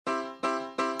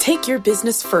Take your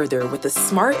business further with the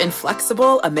smart and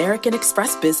flexible American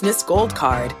Express Business Gold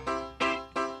Card.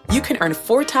 You can earn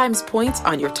 4 times points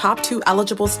on your top 2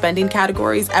 eligible spending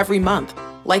categories every month,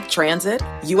 like transit,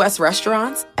 U.S.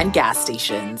 restaurants, and gas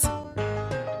stations.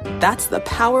 That's the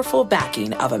powerful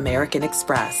backing of American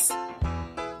Express.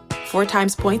 4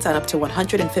 times points on up to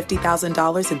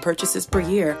 $150,000 in purchases per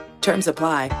year. Terms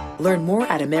apply. Learn more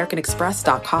at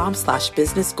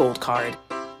americanexpress.com/businessgoldcard.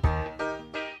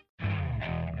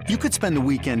 You could spend the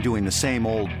weekend doing the same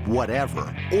old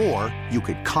whatever, or you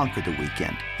could conquer the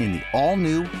weekend in the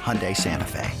all-new Hyundai Santa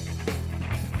Fe.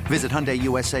 Visit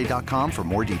HyundaiUSA.com for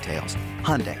more details.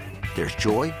 Hyundai, there's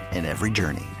joy in every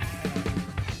journey.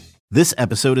 This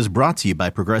episode is brought to you by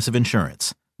Progressive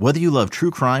Insurance. Whether you love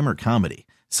true crime or comedy,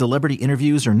 celebrity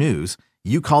interviews or news,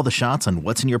 you call the shots on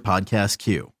what's in your podcast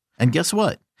queue. And guess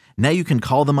what? Now you can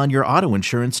call them on your auto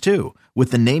insurance too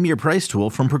with the Name Your Price tool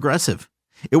from Progressive.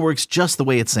 It works just the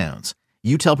way it sounds.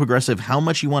 You tell Progressive how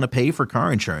much you want to pay for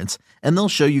car insurance, and they'll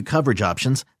show you coverage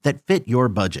options that fit your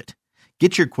budget.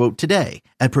 Get your quote today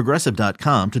at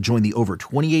Progressive.com to join the over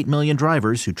 28 million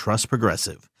drivers who trust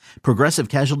Progressive. Progressive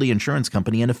Casualty Insurance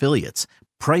Company and Affiliates.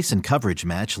 Price and coverage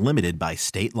match limited by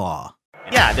state law.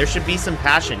 Yeah, there should be some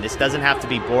passion. This doesn't have to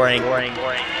be boring. Hey,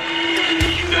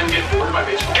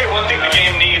 one thing the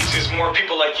game needs is more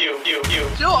people like you.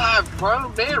 Still have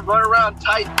grown men run around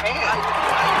tight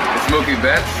pants. Smokey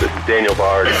Betts. This is Daniel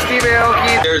Bard. Steve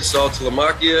Aoki. There's Saul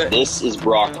Talamacchia. This is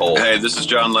Brock Holt. Hey, this is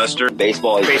John Lester.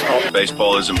 Baseball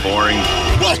isn't boring.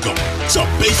 Welcome to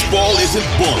Baseball Isn't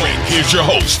Boring. Here's your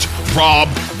host, Rob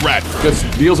Bradford. Because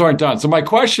deals aren't done. So my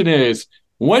question is,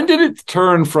 when did it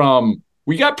turn from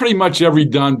we got pretty much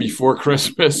everything done before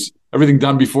Christmas,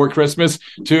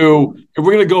 to if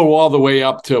we're going to go all the way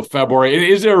up to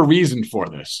February? Is there a reason for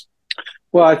this?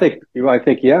 Well, I think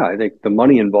the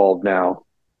money involved now,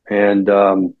 and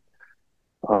there's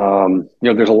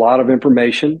a lot of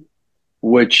information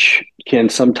which can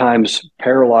sometimes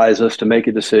paralyze us to make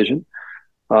a decision.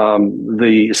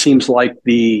 It seems like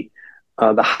the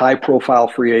high-profile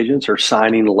free agents are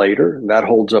signing later. That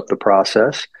holds up the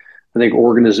process. I think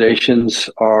organizations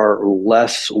are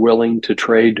less willing to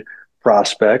trade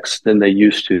prospects than they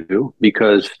used to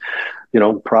because,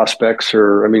 prospects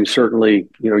are, certainly,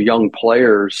 young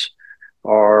players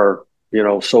are,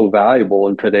 so valuable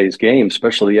in today's game,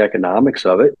 especially the economics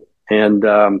of it. And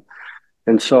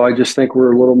so I just think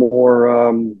we're a little more,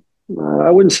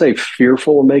 I wouldn't say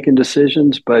fearful of making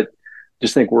decisions, but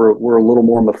just think we're a little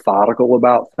more methodical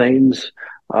about things.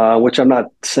 Which I'm not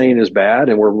saying is bad,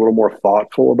 and we're a little more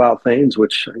thoughtful about things,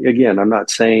 which, again, I'm not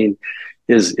saying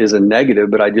is a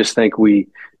negative, but I just think we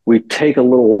take a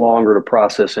little longer to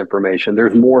process information.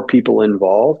 There's more people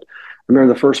involved. I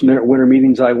remember the first winter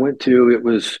meetings I went to, it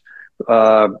was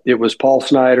Paul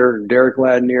Snyder, Derek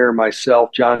Ladnier,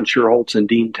 myself, John Schuerholz, and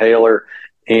Dean Taylor,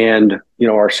 and,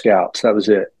 our scouts. That was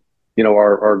it.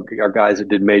 Our guys that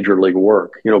did major league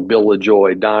work, Bill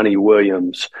LaJoy, Donnie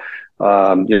Williams,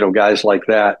 guys like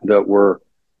that were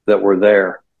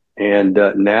there. And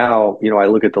now, I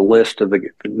look at the list of the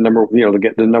number,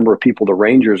 the number of people the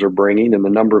Rangers are bringing and the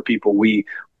number of people we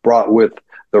brought with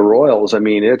the Royals.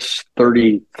 It's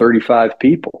 30, 35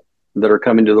 people that are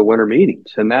coming to the winter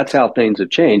meetings, and that's how things have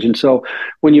changed. And so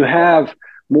when you have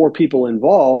more people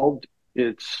involved,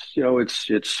 it's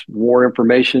more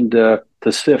information to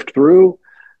sift through.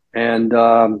 And,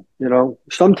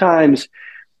 sometimes,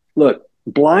 look,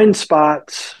 blind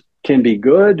spots can be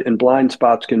good and blind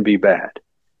spots can be bad.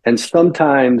 And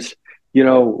sometimes,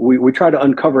 we try to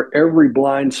uncover every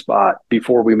blind spot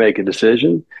before we make a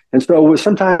decision. And so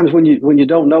sometimes when you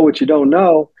don't know what you don't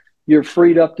know, you're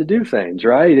freed up to do things,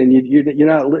 right? And you're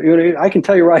not, I can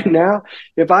tell you right now,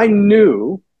 if I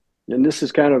knew, and this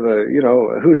is kind of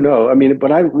who knows?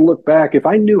 But I look back, if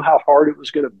I knew how hard it was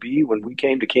going to be when we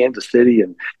came to Kansas City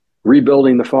and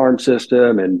rebuilding the farm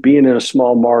system and being in a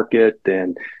small market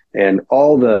and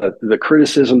all the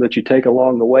criticism that you take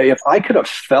along the way, if I could have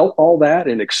felt all that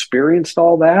and experienced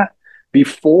all that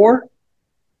before,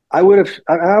 I would have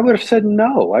said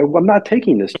no. I'm not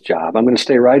taking this job. I'm going to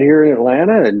stay right here in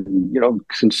Atlanta and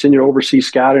continue to oversee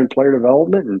scouting and player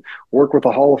development and work with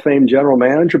a Hall of Fame general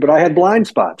manager. But I had blind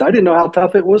spots. I didn't know how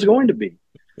tough it was going to be,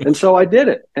 and so I did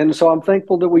it. And so I'm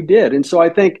thankful that we did. And so I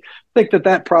think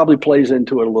that probably plays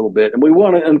into it a little bit. And we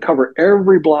want to uncover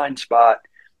every blind spot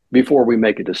before we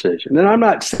make a decision. And I'm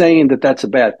not saying that that's a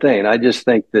bad thing. I just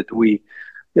think that we,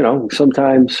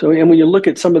 sometimes, and when you look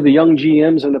at some of the young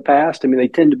GMs in the past, they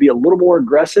tend to be a little more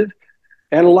aggressive.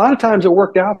 And a lot of times it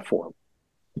worked out for them.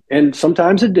 And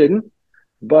sometimes it didn't.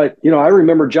 But, I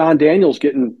remember John Daniels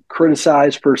getting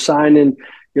criticized for signing,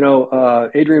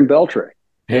 Adrian Beltre.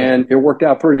 and it worked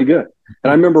out pretty good.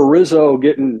 And I remember Rizzo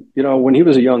getting, when he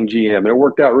was a young GM, and it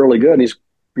worked out really good. And he's,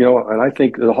 and I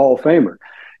think the Hall of Famer.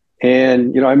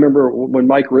 And, I remember when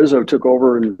Mike Rizzo took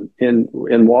over in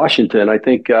Washington, I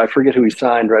think, I forget who he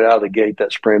signed right out of the gate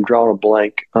that spring. I'm drawing a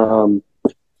blank.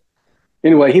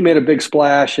 Anyway, he made a big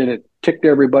splash and it ticked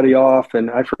everybody off.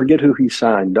 And I forget who he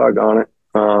signed, doggone it.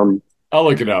 I'll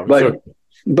look it up.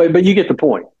 But you get the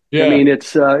point. Yeah. I mean, it's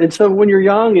so when you're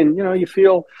young and, you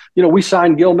feel, we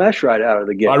signed Gil Mesh right out of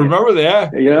the gate. I remember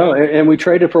that. And we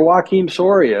traded for Joaquim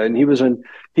Soria, and he was in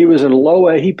low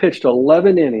A. He pitched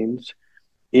 11 innings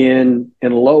in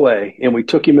low A, and we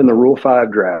took him in the Rule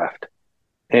 5 draft.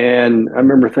 And I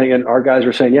remember thinking, our guys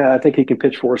were saying, yeah, I think he can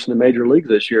pitch for us in the major leagues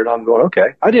this year. And I'm going, okay.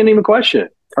 I didn't even question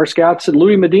it. Our scouts said,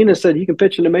 Louis Medina said he can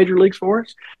pitch in the major leagues for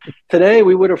us. Today,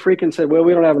 we would have freaking said, well,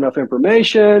 we don't have enough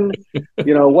information.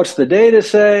 What's the data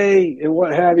say and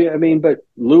what have you? I mean, but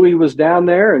Louis was down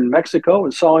there in Mexico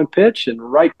and saw him pitch in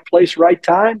right place, right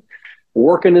time,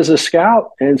 working as a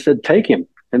scout, and said, take him.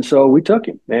 And so we took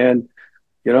him. And,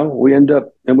 we end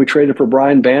up, and we traded for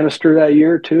Brian Bannister that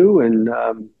year too. And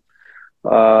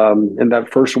in that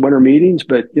first winter meetings,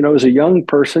 but as a young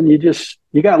person, you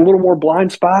got a little more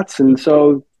blind spots, and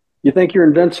so you think you're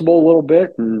invincible a little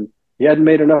bit, and you hadn't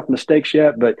made enough mistakes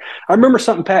yet. But I remember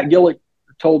something Pat Gillick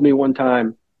told me one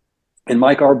time, and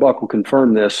Mike Arbuck will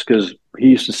confirm this because he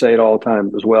used to say it all the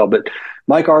time as well. But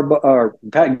Pat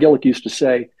Gillick used to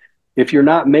say, if you're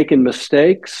not making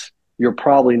mistakes, you're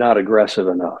probably not aggressive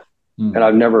enough. And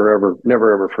I've never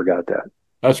ever forgot that.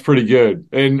 That's pretty good.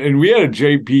 And we had a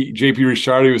JP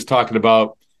Richard who was talking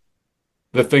about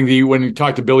the thing that when you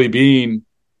talk to Billy Beane,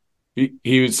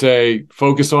 he would say,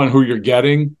 focus on who you're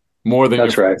getting more than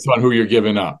focus on who you're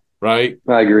giving up, right?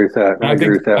 I agree with that. I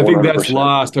agree with that 100%. I think that's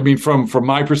lost. I mean, from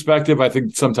my perspective, I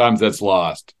think sometimes that's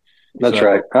lost. That's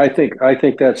right. I think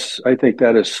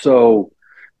that is so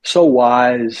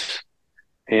wise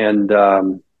and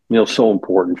so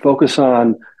important. Focus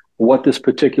on what this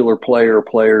particular player or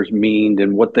players mean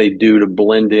and what they do to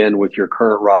blend in with your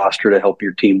current roster to help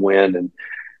your team win. And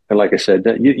like I said,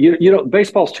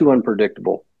 baseball's too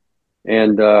unpredictable.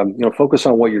 And focus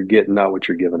on what you're getting, not what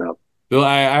you're giving up. Bill,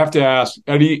 I have to ask,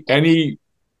 any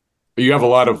you have a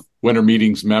lot of winter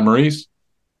meetings memories,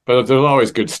 but there's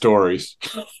always good stories.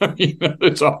 I mean,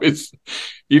 it's always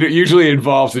usually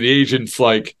involves the agents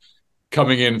like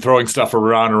coming in, throwing stuff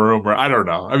around a room, or I don't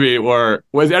know. I mean, or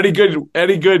was any good,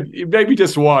 maybe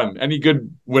just one, any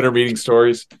good winter meeting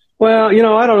stories? Well,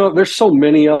 I don't know. There's so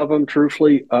many of them,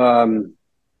 truthfully. I don't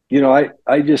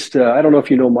know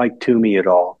if you know Mike Toomey at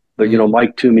all, but,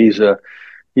 Mike Toomey's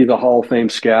he's a Hall of Fame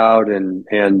scout and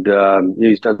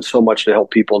he's done so much to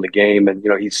help people in the game. And,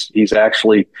 he's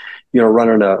actually,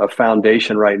 running a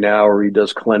foundation right now where he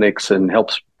does clinics and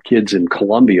helps kids in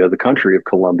Colombia, the country of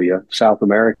Colombia, South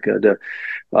America, to,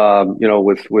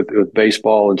 with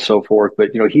baseball and so forth.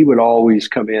 But, he would always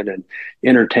come in and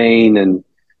entertain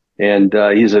and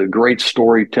he's a great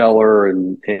storyteller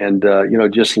and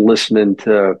just listening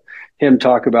to him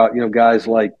talk about, guys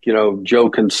like, Joe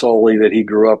Consoli that he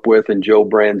grew up with and Joe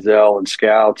Branzell and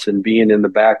scouts and being in the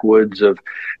backwoods of,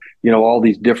 all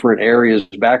these different areas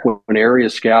back when area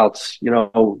scouts,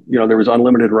 there was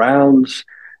unlimited rounds.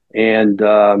 And,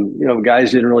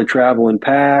 guys didn't really travel in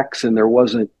packs and there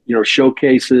wasn't,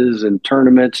 showcases and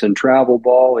tournaments and travel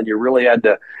ball. And you really had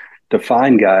to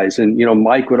find guys. And,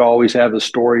 Mike would always have a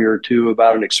story or two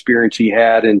about an experience he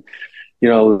had in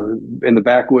the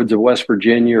backwoods of West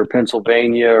Virginia or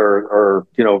Pennsylvania or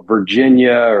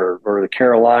Virginia or the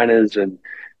Carolinas.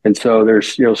 And so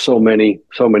there's, so many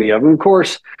of them. Of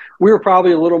course, we were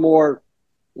probably a little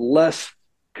less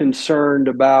concerned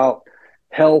about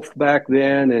health back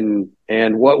then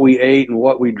and what we ate and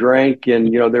what we drank.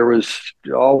 And, there was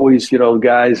always,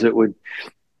 guys that would,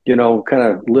 kind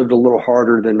of lived a little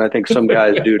harder than I think some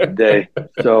guys do today.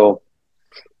 So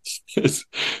it's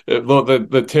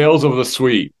the tales of the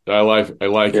sweet. I like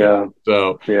it.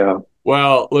 So, yeah.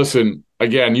 Well, listen,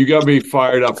 again, you got me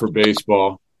fired up for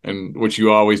baseball and which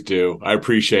you always do. I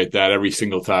appreciate that every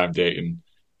single time, Dayton.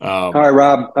 All right,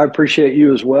 Rob, I appreciate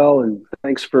you as well. And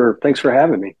thanks for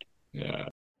having me. Yeah.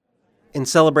 In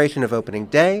celebration of opening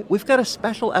day, we've got a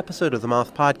special episode of the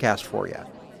Moth Podcast for you.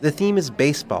 The theme is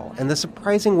baseball and the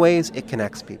surprising ways it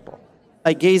connects people.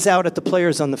 I gaze out at the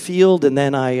players on the field, and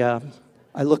then I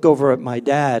look over at my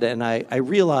dad, and I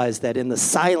realize that in the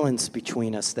silence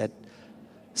between us that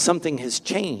something has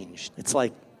changed. It's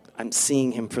like I'm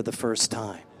seeing him for the first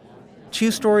time.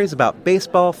 2 stories about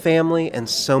baseball, family, and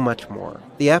so much more.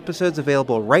 The episode's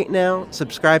available right now.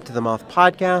 Subscribe to the Moth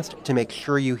Podcast to make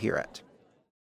sure you hear it.